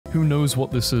Who knows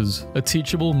what this is? A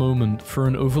teachable moment for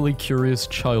an overly curious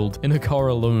child in a car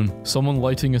alone. Someone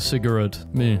lighting a cigarette.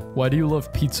 Me. Why do you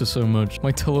love pizza so much?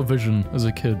 My television as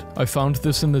a kid. I found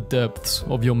this in the depths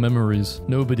of your memories.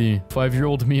 Nobody.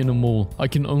 5-year-old me in a mall. I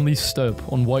can only step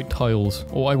on white tiles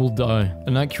or I will die.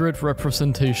 An accurate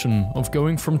representation of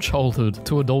going from childhood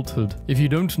to adulthood. If you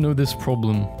don't know this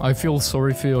problem, I feel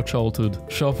sorry for your childhood.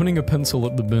 Sharpening a pencil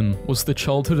at the bin was the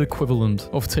childhood equivalent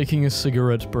of taking a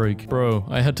cigarette break. Bro,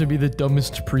 I had to be the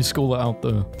dumbest preschooler out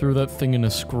there. Threw that thing in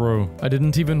a scroll. I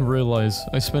didn't even realize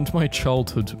I spent my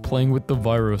childhood playing with the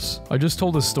virus. I just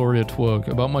told a story at work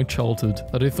about my childhood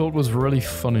that I thought was really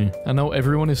funny, and now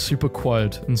everyone is super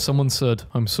quiet and someone said,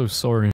 I'm so sorry.